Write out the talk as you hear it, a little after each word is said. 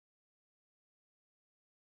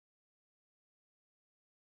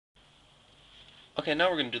Okay, now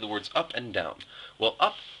we're going to do the words up and down. Well,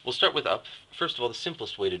 up, we'll start with up. First of all, the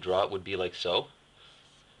simplest way to draw it would be like so.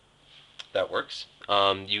 That works.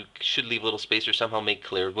 You should leave a little space or somehow make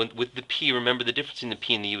clear. With the P, remember the difference in the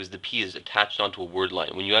P and the U is the P is attached onto a word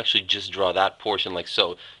line. When you actually just draw that portion like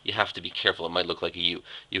so, you have to be careful. It might look like a U.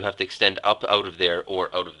 You have to extend up out of there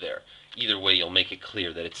or out of there. Either way, you'll make it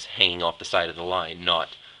clear that it's hanging off the side of the line,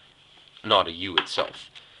 not a U itself.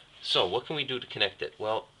 So what can we do to connect it?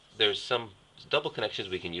 Well, there's some double connections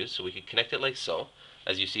we can use. So we could connect it like so.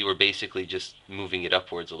 As you see, we're basically just moving it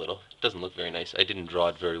upwards a little. It doesn't look very nice. I didn't draw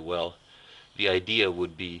it very well. The idea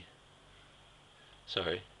would be,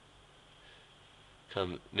 sorry,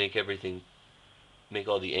 make everything, make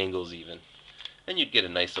all the angles even. And you'd get a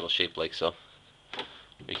nice little shape like so.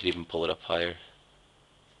 You could even pull it up higher.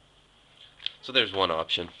 So there's one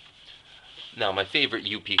option. Now my favorite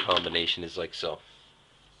UP combination is like so.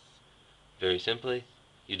 Very simply,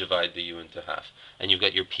 you divide the U into half, and you've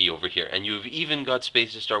got your P over here, and you've even got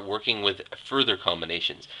space to start working with further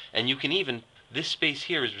combinations. And you can even, this space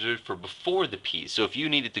here is reserved for before the P, so if you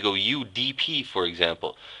needed to go UDP, for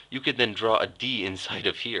example, you could then draw a D inside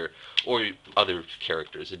of here, or other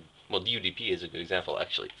characters. Well, UDP is a good example,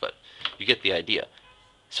 actually, but you get the idea.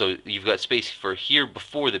 So you've got space for here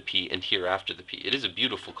before the P and here after the P. It is a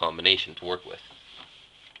beautiful combination to work with.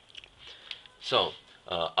 So,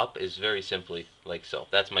 up is very simply like so.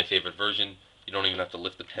 That's my favorite version. You don't even have to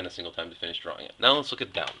lift the pen a single time to finish drawing it. Now let's look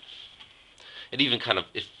at down. It even kind of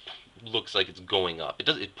it looks like it's going up.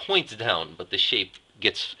 It points down, but the shape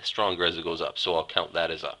gets stronger as it goes up, so I'll count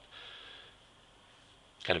that as up.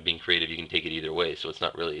 Kind of being creative, you can take it either way, so it's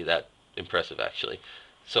not really that impressive actually.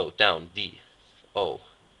 So down, D, O,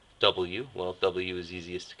 W. Well, W is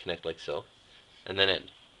easiest to connect like so, and then N.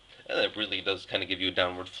 And that really does kind of give you a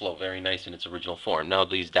downward flow, very nice in its original form. Now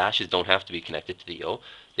these dashes don't have to be connected to the O.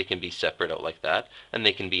 They can be separate out like that, and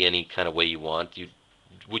they can be any kind of way you want.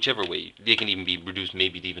 Whichever way, they can even be reduced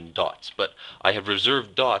maybe to even dots. But I have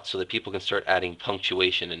reserved dots so that people can start adding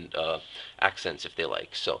punctuation and accents if they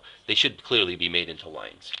like. So they should clearly be made into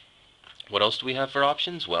lines. What else do we have for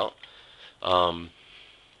options? Well,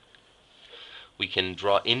 we can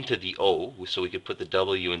draw into the O, so we could put the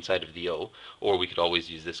W inside of the O, or we could always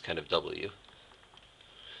use this kind of W.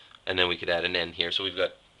 And then we could add an N here, so we've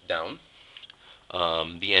got down.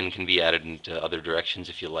 The N can be added into other directions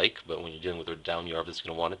if you like, but when you're dealing with a down, you're obviously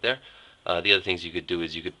going to want it there. The other things you could do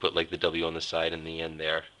is you could put like the W on the side and the N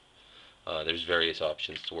there. There's various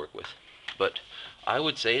options to work with. But I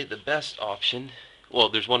would say the best option, well,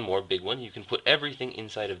 there's one more big one. You can put everything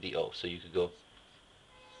inside of the O. So you could go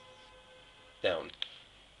down.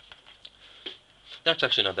 That's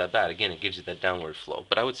actually not that bad. Again, it gives you that downward flow.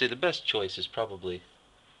 But I would say the best choice is probably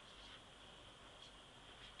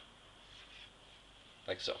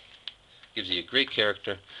like so. Gives you a great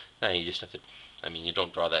character. Now you just have to, I mean, you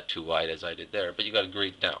don't draw that too wide as I did there, but you got a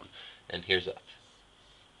great down. And here's up.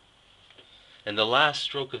 And the last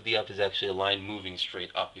stroke of the up is actually a line moving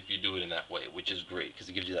straight up if you do it in that way, which is great because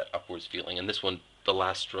it gives you that upwards feeling. And this one, the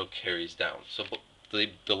last stroke carries down. So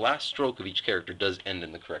the last stroke of each character does end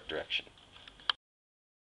in the correct direction.